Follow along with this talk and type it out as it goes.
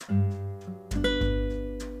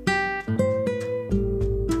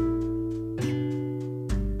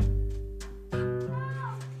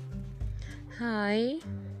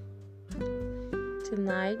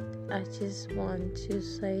I just want to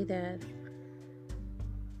say that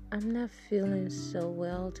I'm not feeling so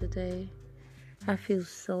well today. I feel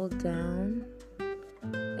so down,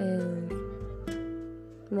 and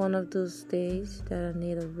one of those days that I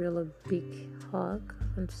need a really big hug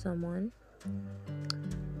from someone.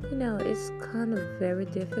 It's kind of very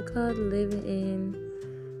difficult living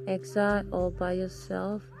in exile all by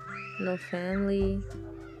yourself, no family,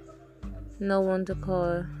 no one to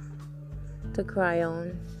cry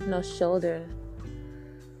on, no shoulder.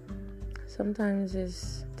 Sometimes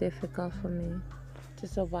it's difficult for me to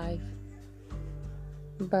survive,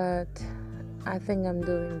 but I think I'm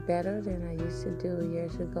doing better than I used to do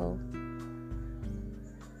years ago.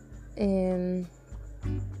 And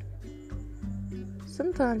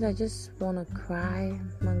sometimes I just want to cry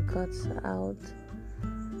my guts out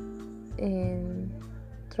and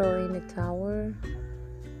throw in the towel.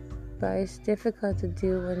 But it's difficult to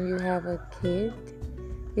do when you have a kid.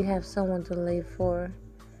 You have someone to live for.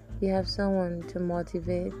 You have someone to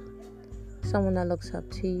motivate. Someone that looks up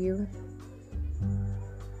to you.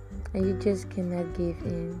 And you just cannot give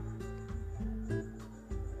in.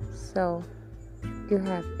 So you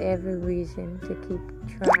have every reason to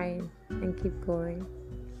keep trying and keep going.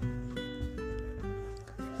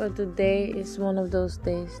 But today is one of those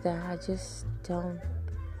days that I just don't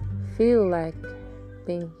feel like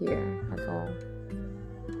being here at all.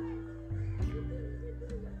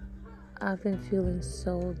 I've been feeling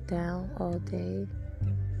so down all day.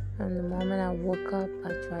 From the moment I woke up,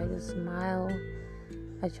 I try to smile.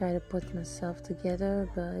 I try to put myself together,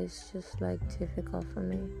 but it's just like difficult for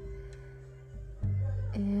me.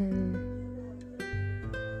 And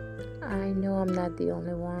I know I'm not the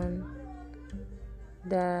only one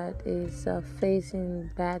that is facing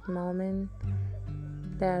bad moment.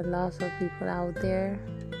 There are lots of people out there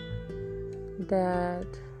that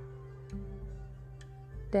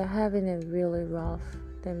they're having it really rough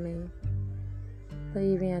than me. But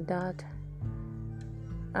even at that,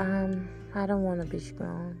 I don't want to be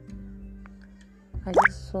strong. I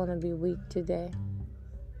just want to be weak today.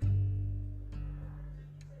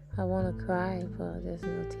 I want to cry, but there's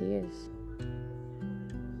no tears.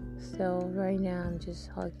 So right now I'm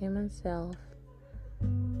just hugging myself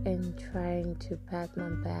and trying to pat my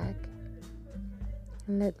back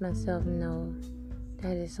and let myself know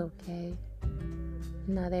that it's okay.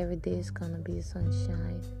 Not every day is gonna be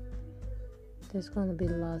sunshine. There's gonna be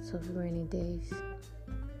lots of rainy days.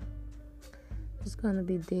 There's gonna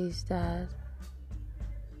be days that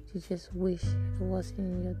you just wish it wasn't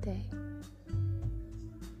in your day.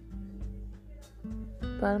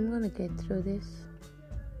 But I'm gonna get through this.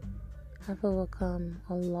 I've overcome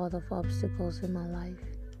a lot of obstacles in my life.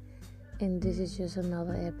 And this is just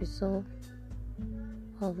another episode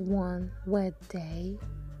of one wet day.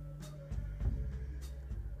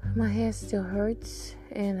 My head still hurts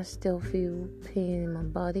and I still feel pain in my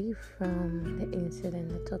body from the incident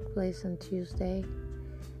that took place on Tuesday.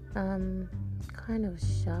 I'm kind of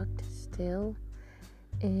shocked still,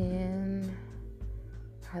 and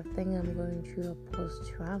I think I'm going through a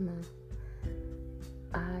post-trauma.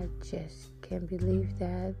 I just can't believe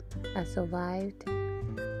that I survived,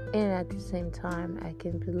 and at the same time I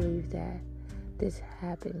can believe that this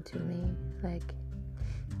happened to me. Like,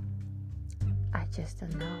 I just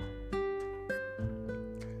don't know.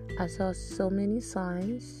 I saw so many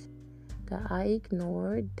signs that I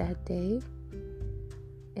ignored that day,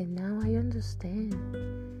 and now I understand.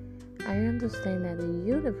 I understand that the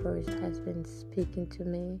universe has been speaking to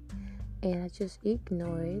me, and I just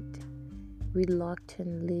ignored it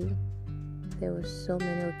reluctantly. There were so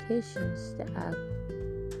many occasions that I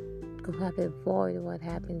could have avoided what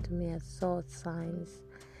happened to me. I saw signs.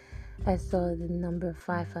 I saw the number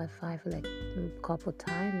 555 like a couple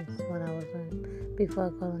times when I was before I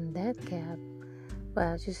got on that cab, but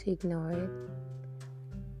I just ignored it.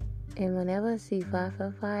 And whenever I see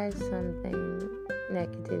 555, something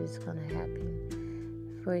negative is gonna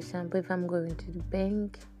happen. For example, if I'm going to the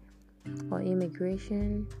bank or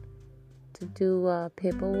immigration to do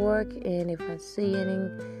paperwork, and if I see any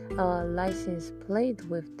license plate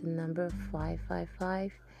with the number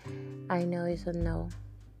 555, I know it's a no.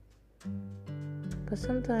 But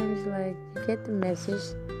sometimes, like, you get the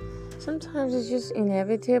message. Sometimes it's just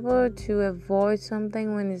inevitable to avoid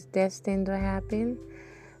something when it's destined to happen.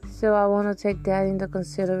 So I want to take that into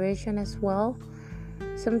consideration as well.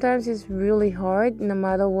 Sometimes it's really hard. No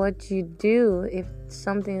matter what you do, if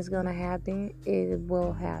something is going to happen, it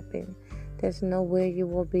will happen. There's no way you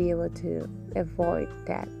will be able to avoid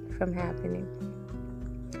that from happening.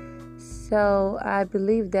 So I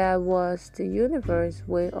believe that was the universe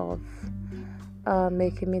way of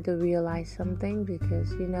making me to realize something,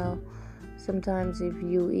 because sometimes if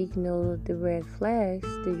you ignore the red flags,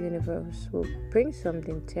 the universe will bring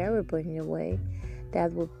something terrible in your way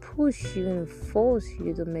that will push you and force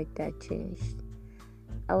you to make that change.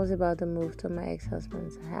 I was about to move to my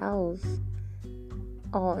ex-husband's house,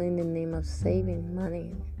 all in the name of saving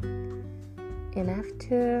money. And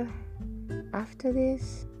after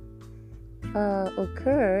this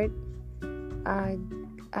occurred, I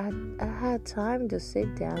had time to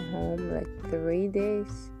sit down home like 3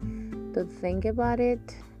 days to think about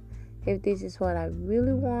it. If this is what I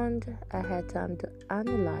really want, I had time to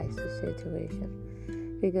analyze the situation,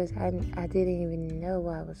 because I didn't even know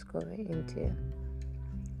what I was going into.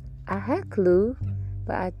 I had clue,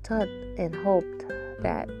 but I thought and hoped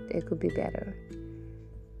that it could be better.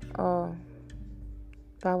 But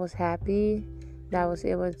I was happy that I was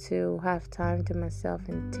able to have time to myself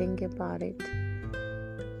and think about it.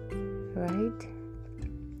 Right?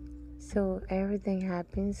 So everything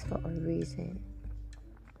happens for a reason.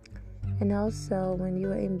 And also, when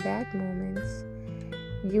you're in bad moments,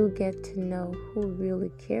 you get to know who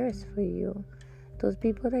really cares for you. Those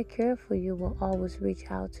people that care for you will always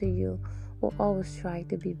reach out to you, will always try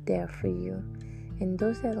to be there for you. And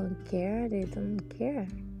those that don't care, they don't care.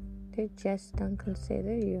 They just don't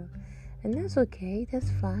consider you. And that's okay,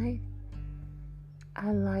 that's fine.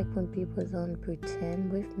 I like when people don't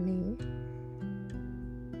pretend with me.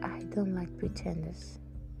 I don't like pretenders.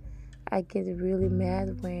 I get really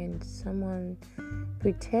mad when someone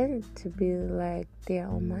pretends to be like they're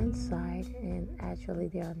on my side and actually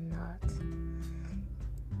they are not.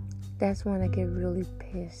 That's when I get really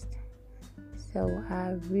pissed. So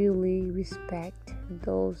I really respect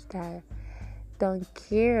those that don't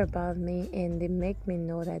care about me, and they make me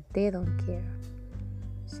know that they don't care.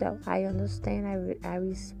 So I understand, I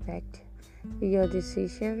respect your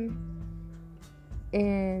decision,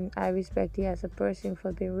 and I respect you as a person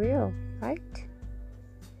for being real, right?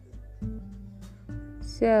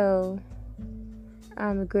 So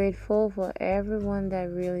I'm grateful for everyone that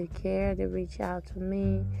really cared to reach out to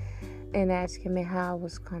me and asking me how I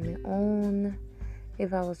was coming on,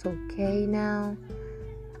 if I was okay now.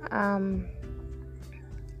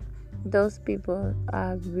 Those people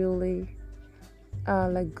are really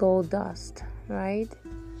like gold dust, right?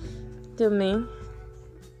 To me.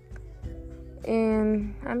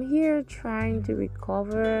 And I'm here trying to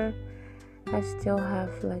recover. I still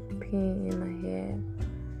have like pain in my head,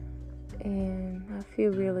 and I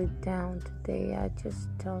feel really down today. I just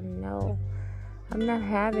don't know. I'm not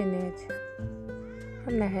having it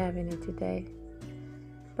today.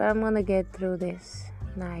 But I'm gonna get through this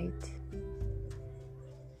night.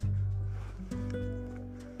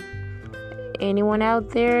 Anyone out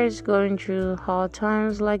there is going through hard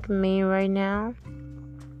times like me right now,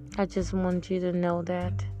 I just want you to know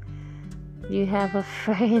that you have a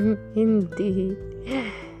friend indeed.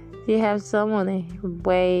 You have someone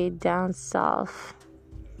way down south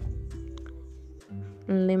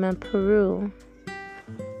in Lima, Peru,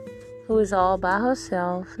 who is all by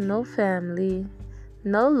herself, no family,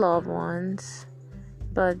 no loved ones.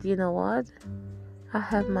 But you know what? I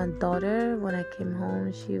have my daughter. When I came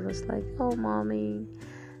home, she was like, "Oh, mommy,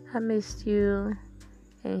 I missed you."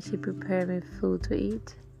 And she prepared me food to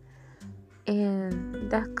eat. And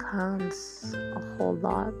that counts a whole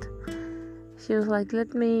lot. She was like,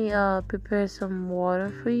 "Let me prepare some water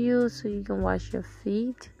for you so you can wash your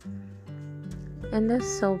feet." And that's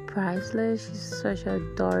so priceless. She's such an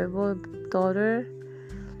adorable daughter.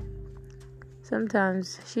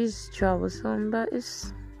 Sometimes she's troublesome, but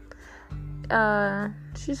she's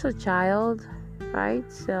a child,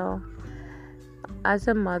 right? So as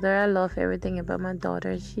a mother, I love everything about my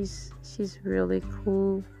daughter. She's really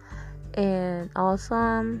cool and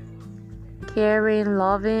awesome, caring,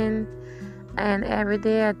 loving, and every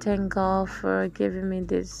day I thank God for giving me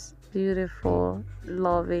this beautiful,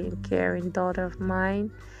 loving, caring daughter of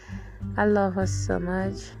mine. I love her so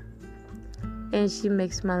much, and she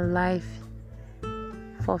makes my life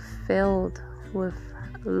fulfilled with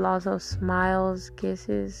lots of smiles,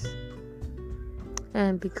 kisses,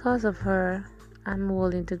 and because of her, I'm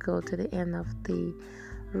willing to go to the end of the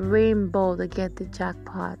rainbow to get the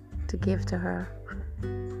jackpot to give to her.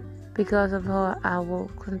 Because of her, I will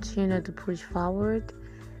continue to push forward,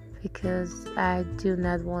 because I do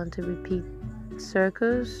not want to repeat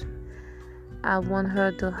circles. I want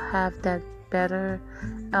her to have that better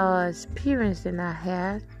experience than I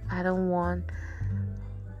had. I don't want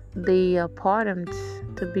the problems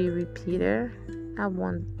to be repeated. I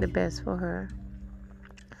want the best for her.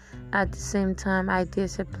 At the same time, I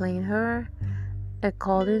discipline her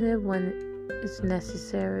accordingly when it's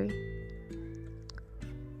necessary.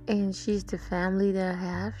 And she's the family that I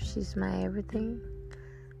have. She's my everything.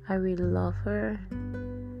 I really love her.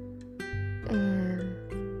 And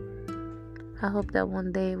I hope that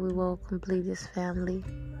one day we will complete this family.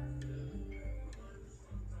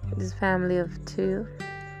 This family of two.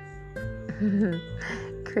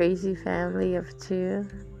 Crazy family of two.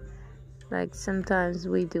 Like sometimes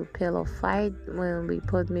we do pillow fight when we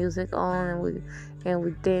put music on and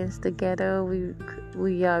we dance together. We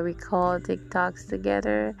record TikToks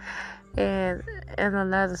together and a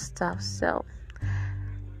lot of stuff. So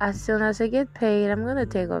as soon as I get paid, I'm gonna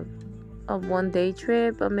take a 1-day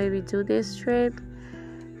trip or maybe 2 days trip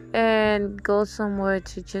and go somewhere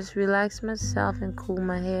to just relax myself and cool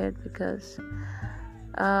my head, because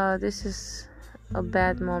this is a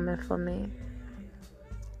bad moment for me.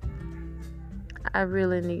 I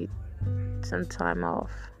really need some time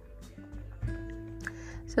off.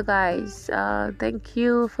 So guys, thank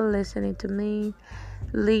you for listening to me.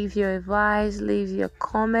 Leave your advice, leave your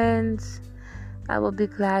comments. I will be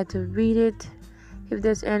glad to read it. If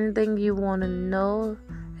there's anything you want to know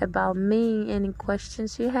about me, any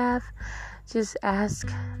questions you have, just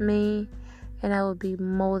ask me and I will be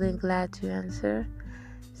more than glad to answer.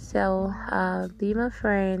 So be my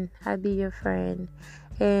friend, I'll be your friend.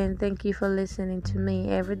 And thank you for listening to me.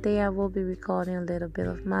 Every day I will be recording a little bit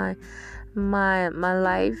of my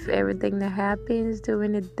life, everything that happens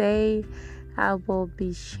during the day, I will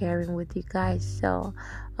be sharing with you guys. So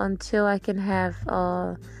until I can have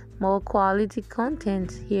more quality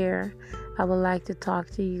content here, I would like to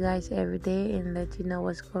talk to you guys every day and let you know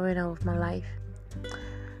what's going on with my life.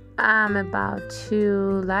 I'm about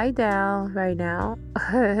to lie down right now,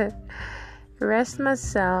 rest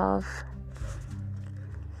myself.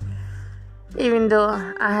 Even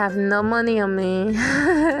though I have no money on me,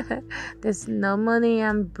 there's no money,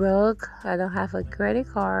 I'm broke, I don't have a credit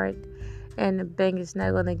card, and the bank is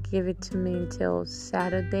not going to give it to me until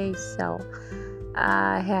Saturday, so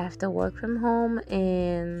I have to work from home,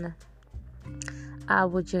 and I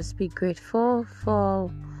would just be grateful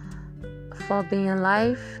for being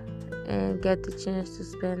alive and get the chance to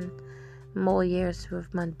spend more years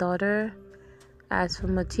with my daughter. As for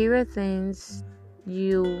material things,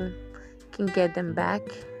 you can get them back,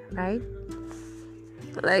 right?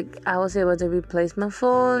 Like I was able to replace my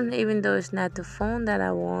phone, even though it's not the phone that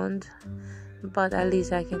I want, but at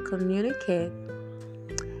least I can communicate.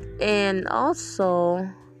 And also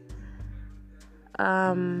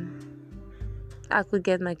I could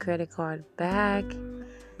get my credit card back,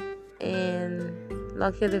 and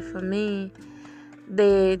luckily for me,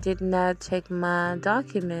 they did not take my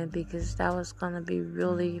document, because that was gonna be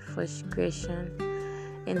really frustration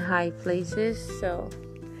in high places. So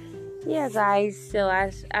yeah guys, so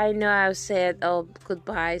as I know I've said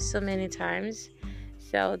goodbye so many times,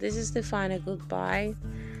 so this is the final goodbye.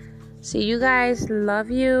 See you guys,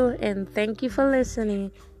 love you, and thank you for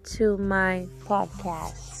listening to my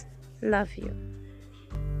podcast. Love you.